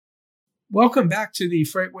Welcome back to the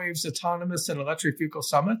FreightWaves Autonomous and Electric Vehicle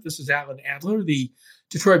Summit. This is Alan Adler, the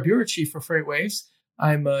Detroit Bureau Chief for FreightWaves.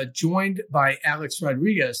 I'm joined by Alex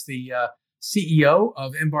Rodriguez, the CEO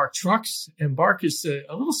of Embark Trucks. Embark is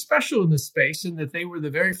a little special in this space in that they were the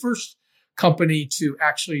very first company to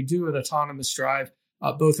actually do an autonomous drive,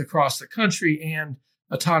 both across the country and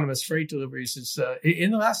autonomous freight deliveries. It's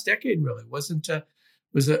in the last decade, really. Was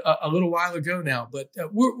a little while ago now, but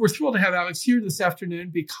we're thrilled to have Alex here this afternoon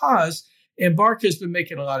because Embark has been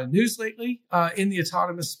making a lot of news lately in the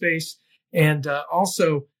autonomous space, and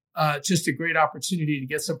also just a great opportunity to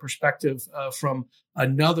get some perspective from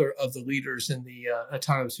another of the leaders in the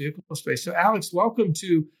autonomous vehicle space. So, Alex, welcome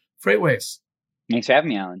to FreightWaves. Thanks for having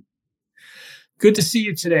me, Alan. Good to see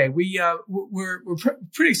you today. We're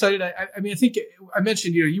pretty excited. I mean, I think I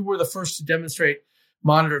mentioned you were the first to demonstrate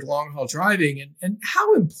monitored long haul driving, and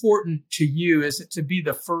how important to you is it to be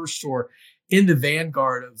the first or in the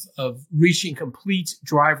vanguard of reaching complete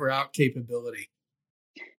driver out capability?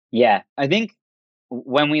 Yeah, I think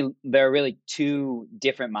there are really two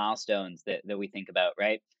different milestones that we think about,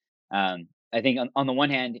 right? I think on the one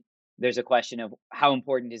hand, there's a question of how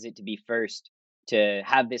important is it to be first to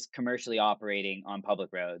have this commercially operating on public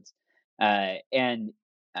roads. And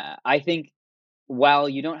I think while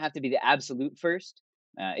you don't have to be the absolute first,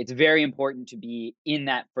 it's very important to be in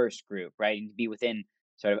that first group, right? And to be within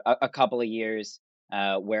sort of a couple of years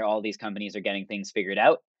where all these companies are getting things figured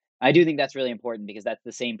out. I do think that's really important because that's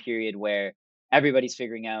the same period where everybody's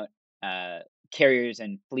figuring out, carriers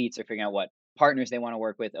and fleets are figuring out what partners they want to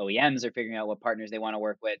work with. OEMs are figuring out what partners they want to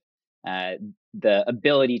work with. The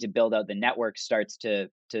ability to build out the network starts to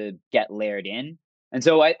get layered in. And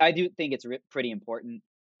so I do think it's pretty important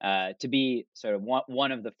to be sort of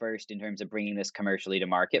one of the first in terms of bringing this commercially to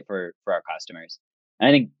market for our customers. And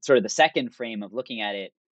I think sort of the second frame of looking at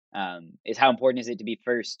it is how important is it to be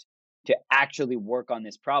first to actually work on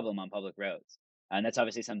this problem on public roads. And that's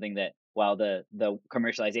obviously something that while the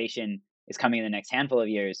commercialization is coming in the next handful of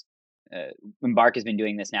years, Embark has been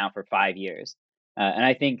doing this now for 5 years. And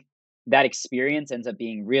I think that experience ends up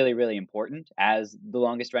being really, really important as the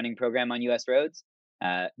longest running program on US roads,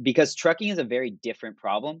 because trucking is a very different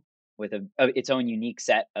problem with its own unique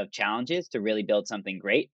set of challenges to really build something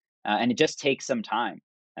great. And it just takes some time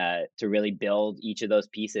to really build each of those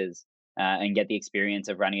pieces and get the experience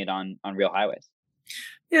of running it on real highways.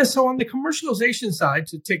 Yeah. So on the commercialization side,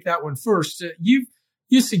 to take that one first, you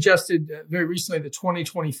suggested very recently that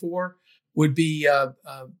 2024 would be,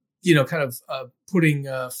 putting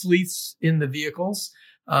fleets in the vehicles.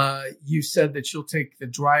 You said that you'll take the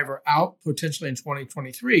driver out potentially in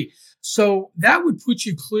 2023. So that would put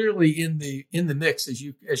you clearly in the mix, as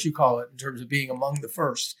you call it, in terms of being among the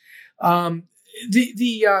first.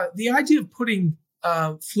 The idea of putting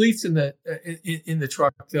fleets in the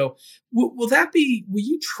truck, though, will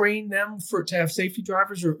you train them to have safety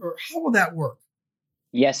drivers, or how will that work?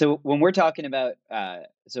 Yeah, so when we're talking about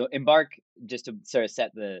so Embark, just to sort of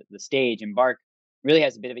set the stage, Embark really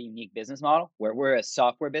has a bit of a unique business model where we're a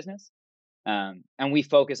software business, and we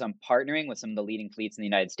focus on partnering with some of the leading fleets in the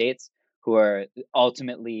United States who are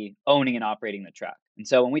ultimately owning and operating the truck. And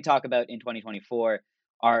so when we talk about in 2024,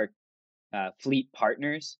 our fleet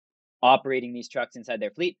partners operating these trucks inside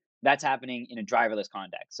their fleet, that's happening in a driverless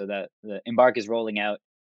context. So the Embark is rolling out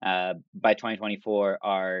by 2024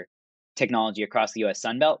 our technology across the U.S.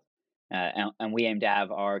 Sunbelt, and we aim to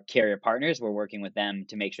have our carrier partners. We're working with them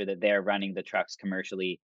to make sure that they're running the trucks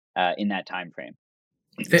commercially in that time frame.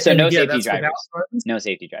 So no safety drivers. No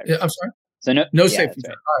safety drivers. Yeah, I'm sorry. So no safety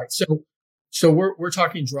drivers. All right. So we're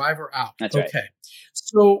talking driver out. That's right. Okay.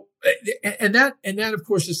 So and that of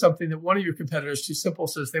course is something that one of your competitors, Too Simple,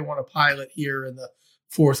 says they want to pilot here in the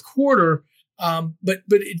fourth quarter. But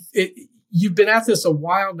you've been at this a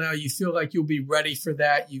while now. You feel like you'll be ready for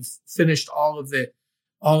that. You've finished all of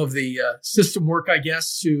the system work, I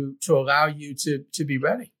guess, to allow you to be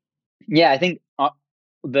ready. Yeah, I think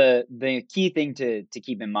the key thing to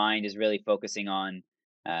keep in mind is really focusing on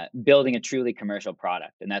building a truly commercial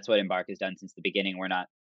product. And that's what Embark has done since the beginning. We're not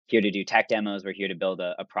here to do tech demos. We're here to build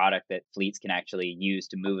a product that fleets can actually use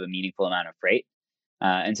to move a meaningful amount of freight.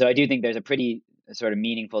 And so I do think there's a pretty sort of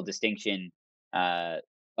meaningful distinction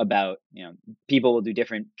about, people will do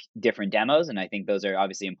different demos. And I think those are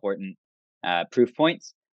obviously important proof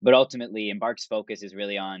points. But ultimately, Embark's focus is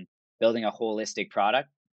really on building a holistic product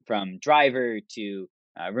from driver to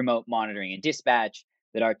remote monitoring and dispatch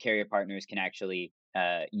that our carrier partners can actually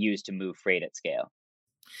use to move freight at scale.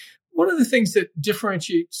 One of the things that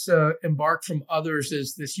differentiates Embark from others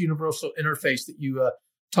is this universal interface that you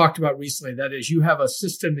talked about recently. That is, you have a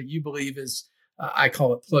system that you believe is, I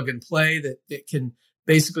call it plug and play, that can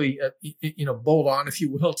basically, bolt on, if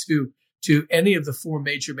you will, to any of the four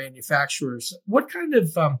major manufacturers. What kind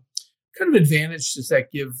of advantage does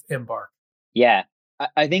that give Embark? Yeah,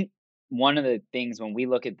 I think one of the things when we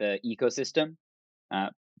look at the ecosystem, uh,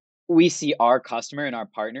 we see our customer and our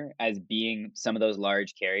partner as being some of those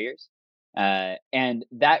large carriers, and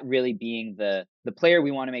that really being the player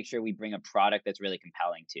we want to make sure we bring a product that's really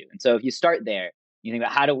compelling to. And so if you start there, you think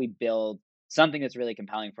about how do we build something that's really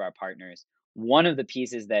compelling for our partners. One of the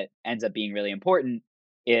pieces that ends up being really important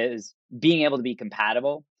is being able to be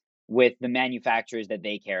compatible with the manufacturers that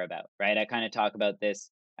they care about, right? I kind of talk about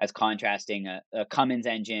this as contrasting a Cummins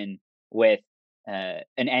engine with an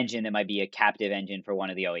engine that might be a captive engine for one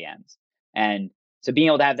of the OEMs. And so being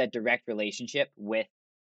able to have that direct relationship with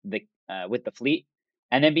the fleet,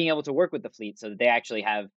 and then being able to work with the fleet so that they actually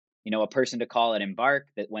have a person to call at Embark,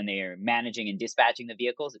 that when they are managing and dispatching the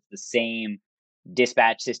vehicles, it's the same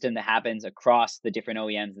dispatch system that happens across the different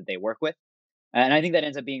OEMs that they work with. And I think that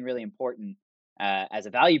ends up being really important as a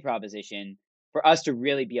value proposition for us to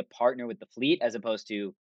really be a partner with the fleet as opposed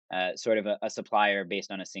to sort of a supplier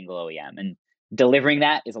based on a single OEM. And delivering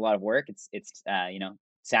that is a lot of work. It's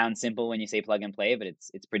sounds simple when you say plug and play, but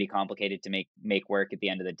it's pretty complicated to make work at the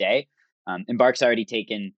end of the day. Embark's already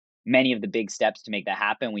taken many of the big steps to make that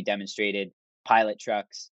happen. We demonstrated pilot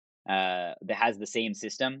trucks that has the same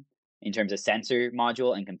system in terms of sensor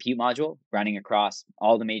module and compute module running across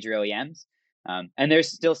all the major OEMs. And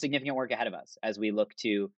there's still significant work ahead of us as we look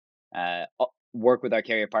to work with our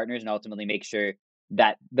carrier partners and ultimately make sure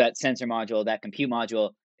that that sensor module, that compute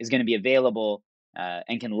module, is going to be available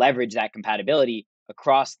and can leverage that compatibility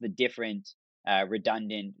across the different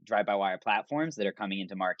redundant drive-by-wire platforms that are coming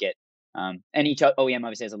into market. And each OEM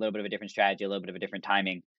obviously has a little bit of a different strategy, a little bit of a different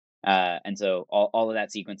timing. And so all of that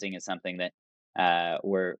sequencing is something that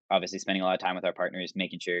we're obviously spending a lot of time with our partners,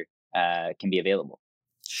 making sure can be available.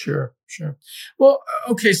 Sure, sure. Well,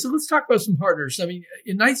 okay, so let's talk about some partners. I mean,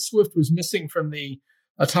 Knight-Swift was missing from the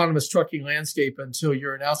autonomous trucking landscape until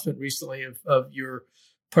your announcement recently of your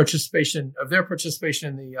participation, of their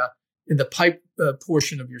participation in the pipe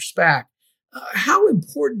portion of your SPAC. How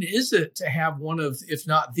important is it to have one of, if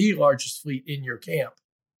not the largest fleet in your camp?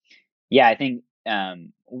 Yeah, I think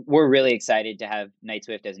we're really excited to have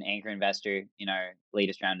Knight-Swift as an anchor investor in our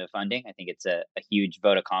latest round of funding. I think it's a huge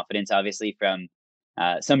vote of confidence, obviously, from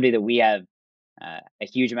somebody that we have a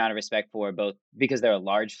huge amount of respect for, both because they're a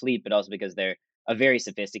large fleet, but also because they're a very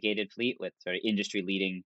sophisticated fleet with sort of industry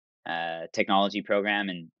leading technology program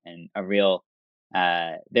and a real.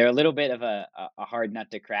 They're a little bit of a hard nut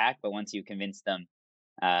to crack, but once you convince them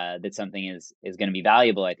that something is going to be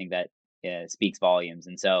valuable, I think that speaks volumes.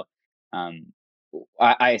 And so um,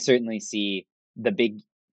 I certainly see the big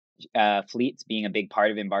fleets being a big part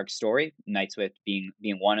of Embark's story. Knight-Swift being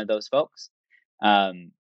one of those folks,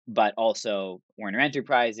 um, but also Werner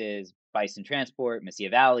Enterprises, Bison Transport, Mesilla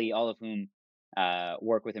Valley, all of whom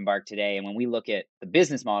work with Embark today. And when we look at the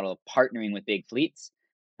business model of partnering with big fleets,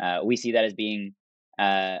 we see that as being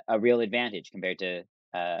a real advantage compared to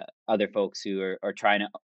other folks who are trying to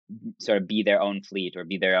sort of be their own fleet or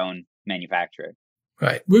be their own manufacturer.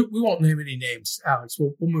 Right. We won't name any names, Alex.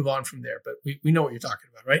 We'll move on from there, but we know what you're talking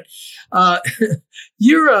about, right? Uh,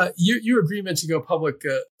 your agreement to go public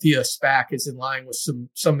via SPAC is in line with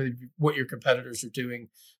some of what your competitors are doing.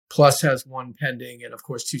 Plus has one pending, and of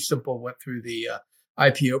course, Too Simple went through the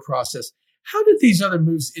IPO process. How did these other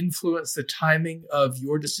moves influence the timing of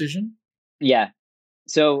your decision? Yeah.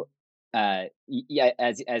 So, yeah,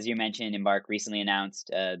 as you mentioned, Embark recently announced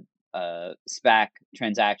a SPAC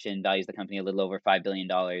transaction values the company a little over $5 billion.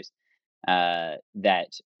 That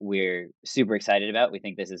we're super excited about. We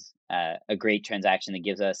think this is a great transaction that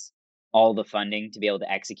gives us all the funding to be able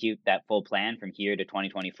to execute that full plan from here to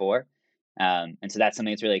 2024. And so that's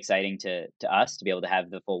something that's really exciting to us to be able to have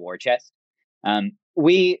the full war chest.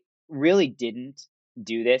 We really didn't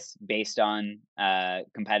do this based on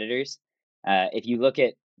competitors. If you look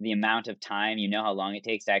at the amount of time, how long it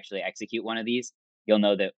takes to actually execute one of these, you'll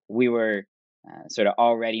know that we were sort of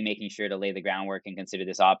already making sure to lay the groundwork and consider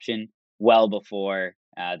this option well before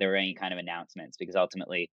there were any kind of announcements, because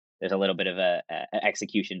ultimately there's a little bit of a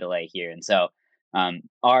execution delay here. And so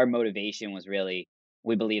our motivation was really,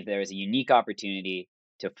 we believe there is a unique opportunity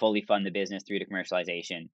to fully fund the business through to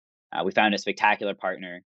commercialization. We found a spectacular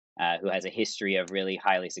partner who has a history of really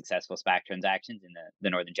highly successful SPAC transactions in the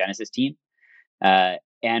Northern Genesis team.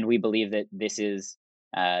 And we believe that this is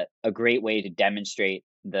a great way to demonstrate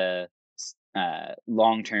the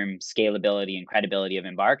long-term scalability and credibility of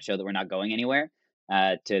Embark, show that we're not going anywhere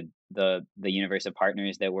to the universe of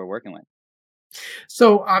partners that we're working with.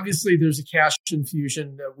 So obviously, there's a cash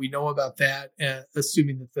infusion. We know about that,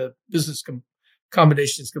 assuming that the business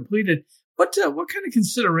combination is completed. What kind of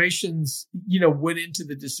considerations went into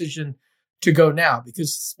the decision to go now?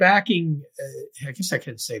 Because SPACing, I guess I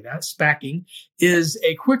can say that SPACing is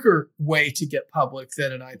a quicker way to get public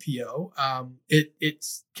than an IPO. It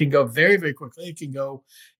can go very, very quickly. It can go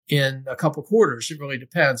in a couple quarters. It really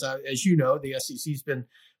depends. As you know, the SEC's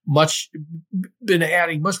much been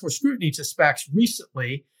adding much more scrutiny to SPACs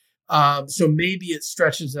recently. So maybe it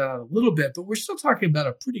stretches it out a little bit, but we're still talking about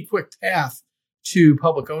a pretty quick path to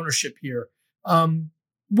public ownership here.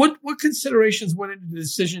 What considerations went into the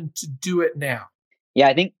decision to do it now? Yeah,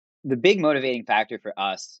 I think the big motivating factor for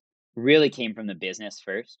us really came from the business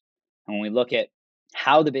first. And when we look at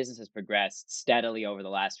how the business has progressed steadily over the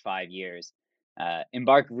last 5 years,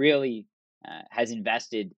 Embark really has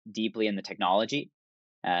invested deeply in the technology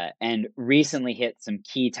and recently hit some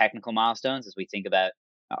key technical milestones as we think about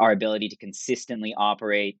our ability to consistently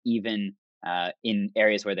operate, even in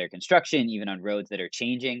areas where there's construction, even on roads that are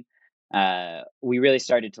changing. We really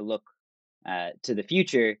started to look to the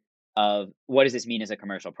future of what does this mean as a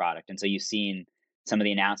commercial product. And so you've seen some of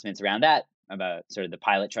the announcements around that about sort of the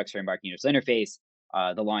pilot trucks for Embark Universal Interface,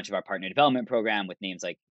 the launch of our partner development program with names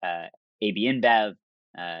like AB InBev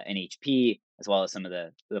and HP, as well as some of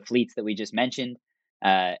the fleets that we just mentioned.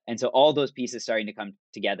 And so all those pieces starting to come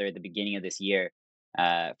together at the beginning of this year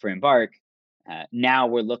for Embark. Now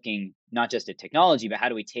we're looking not just at technology, but how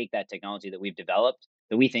do we take that technology that we've developed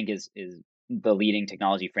that we think is the leading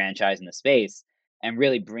technology franchise in the space and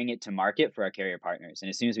really bring it to market for our carrier partners. And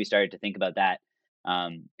as soon as we started to think about that,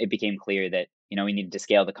 it became clear that we needed to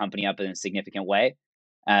scale the company up in a significant way,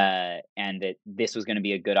 and that this was going to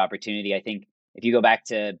be a good opportunity. I think if you go back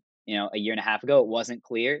to a year and a half ago, it wasn't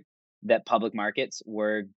clear that public markets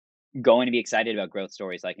were going to be excited about growth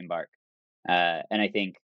stories like Embark. And I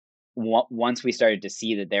think once we started to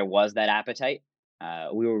see that there was that appetite,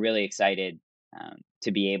 we were really excited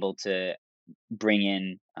to be able to bring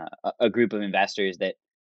in a group of investors that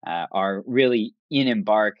are really in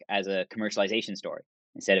Embark as a commercialization story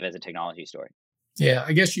instead of as a technology story. Yeah,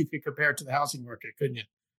 I guess you could compare it to the housing market, couldn't you?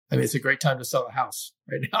 I mean, it's a great time to sell a house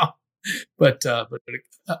right now, but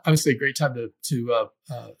obviously a great time to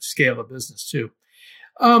scale a business too.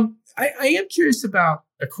 I am curious about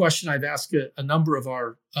a question I've asked a number of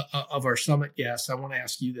our summit guests. I want to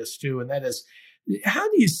ask you this too, and that is, how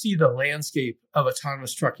do you see the landscape of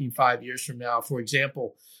autonomous trucking 5 years from now? For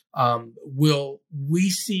example, will we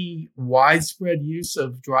see widespread use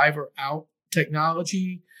of driver out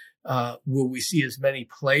technology? Will we see as many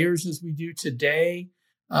players as we do today?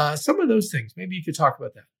 Some of those things. Maybe you could talk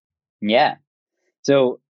about that. Yeah.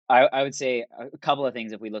 So I would say a couple of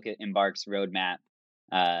things if we look at Embark's roadmap.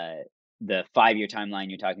 The 5-year timeline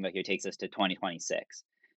you're talking about here takes us to 2026.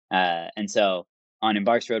 And so on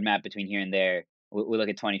Embark's roadmap between here and there, we look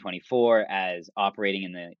at 2024 as operating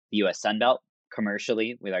in the US Sunbelt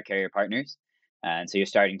commercially with our carrier partners. And so you're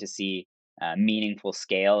starting to see meaningful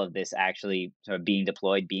scale of this actually sort of being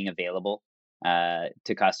deployed, being available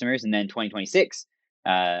to customers. And then 2026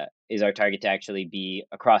 is our target to actually be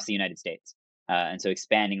across the United States. And so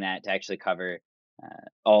expanding that to actually cover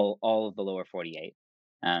all of the lower 48.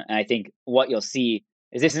 And I think what you'll see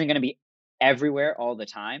is this isn't going to be everywhere all the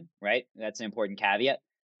time, right? That's an important caveat.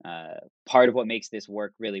 Part of what makes this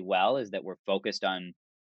work really well is that we're focused on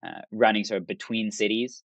running sort of between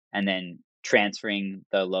cities and then transferring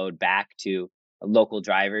the load back to local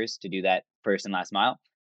drivers to do that first and last mile.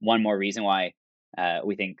 One more reason why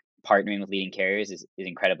we think partnering with leading carriers is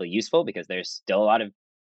incredibly useful, because there's still a lot of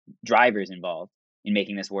drivers involved in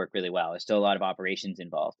making this work really well. There's still a lot of operations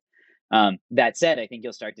involved. That said, I think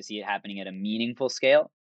you'll start to see it happening at a meaningful scale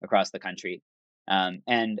across the country.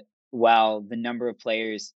 And while the number of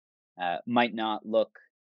players might not look,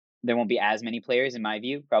 there won't be as many players in my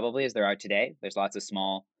view, probably, as there are today. There's lots of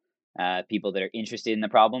small people that are interested in the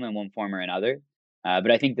problem in one form or another.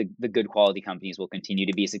 But I think the good quality companies will continue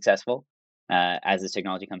to be successful as this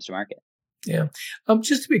technology comes to market. Yeah.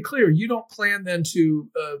 Just to be clear, you don't plan then to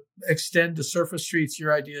extend to surface streets.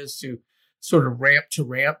 Your idea is to sort of ramp to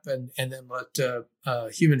ramp and then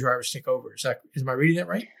let human drivers take over. Am I reading that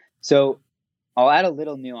right? So I'll add a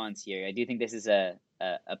little nuance here. I do think this is a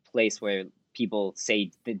place where people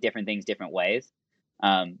say different things different ways.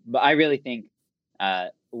 But I really think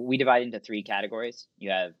we divide into 3 categories. You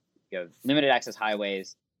have limited access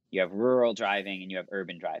highways, you have rural driving, and you have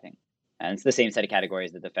urban driving. And it's the same set of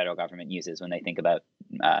categories that the federal government uses when they think about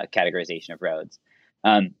categorization of roads.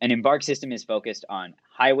 An Embark system is focused on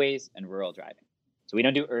highways and rural driving. So we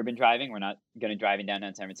don't do urban driving. We're not going to drive in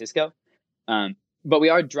downtown San Francisco. But we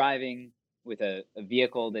are driving with a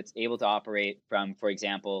vehicle that's able to operate from, for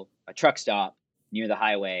example, a truck stop near the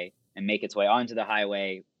highway and make its way onto the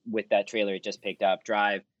highway with that trailer it just picked up,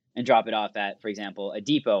 drive and drop it off at, for example, a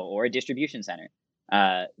depot or a distribution center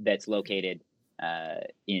that's located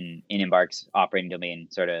in Embark's operating domain,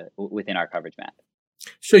 sort of within our coverage map.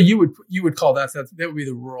 So you would call that would be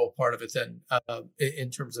the rural part of it then, in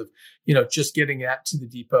terms of just getting that to the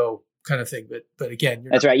depot kind of thing. But again,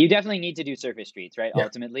 That's right. You definitely need to do surface streets, right? Yeah.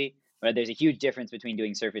 Ultimately, right? There's a huge difference between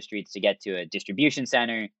doing surface streets to get to a distribution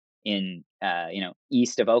center in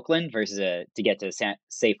east of Oakland versus to get to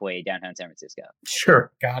Safeway downtown San Francisco.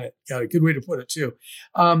 Sure, got it. Good way to put it too.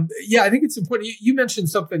 Yeah, I think it's important. You mentioned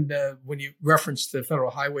something when you referenced the Federal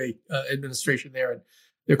Highway Administration there and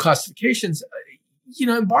their classifications.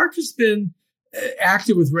 Embark has been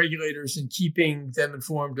active with regulators in keeping them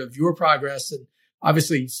informed of your progress and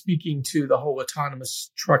obviously speaking to the whole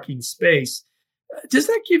autonomous trucking space. Does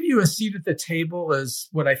that give you a seat at the table as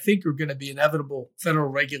what I think are going to be inevitable federal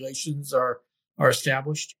regulations are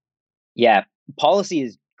established? Yeah, policy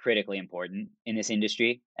is critically important in this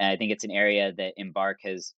industry. And I think it's an area that Embark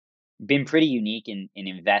has been pretty unique in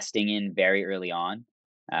investing in very early on.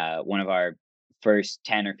 One of our first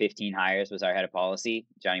 10 or 15 hires was our head of policy,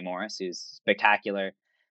 Johnny Morris, who's spectacular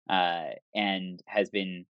and has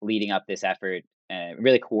been leading up this effort,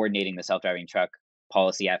 really coordinating the self-driving truck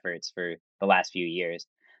policy efforts for the last few years.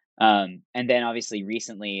 And then obviously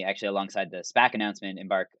recently, actually alongside the SPAC announcement,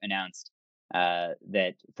 Embark announced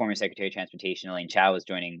that former Secretary of Transportation Elaine Chao was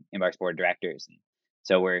joining Embark's board of directors. And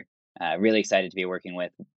so we're really excited to be working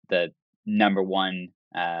with the number one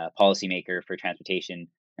policymaker for transportation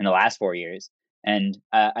in the last 4 years. And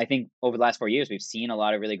I think over the last 4 years, we've seen a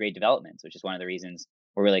lot of really great developments, which is one of the reasons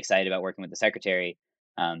we're really excited about working with the secretary.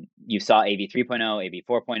 You saw AB 3.0, AB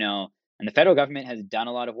 4.0, and the federal government has done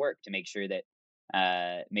a lot of work to make sure that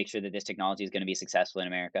this technology is going to be successful in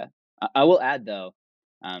America. I will add, though,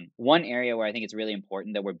 one area where I think it's really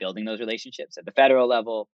important that we're building those relationships at the federal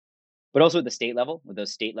level, but also at the state level with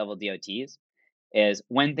those state level DOTs, is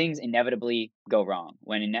when things inevitably go wrong,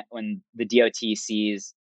 when the DOT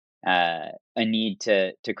sees a need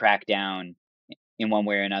to crack down in one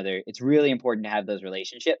way or another. It's really important to have those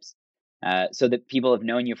relationships so that people have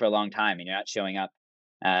known you for a long time and you're not showing up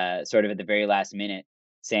sort of at the very last minute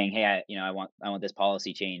saying, hey, I want this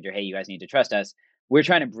policy change, or hey, you guys need to trust us. We're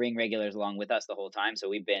trying to bring regulators along with us the whole time. So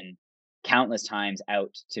we've been countless times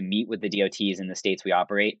out to meet with the DOTs in the states we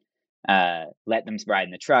operate, let them ride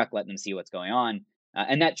in the truck, let them see what's going on.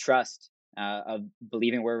 And that trust of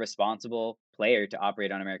believing we're a responsible player to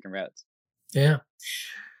operate on American roads. Yeah.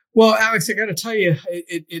 Well, Alex, I got to tell you,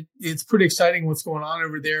 it's pretty exciting what's going on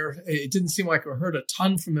over there. It didn't seem like I heard a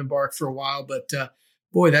ton from Embark for a while, but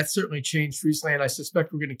boy, that's certainly changed recently. And I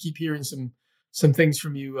suspect we're going to keep hearing some things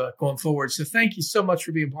from you going forward. So thank you so much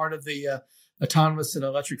for being part of the Autonomous and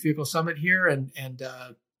Electric Vehicle Summit here. And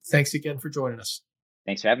thanks again for joining us.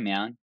 Thanks for having me, Alan.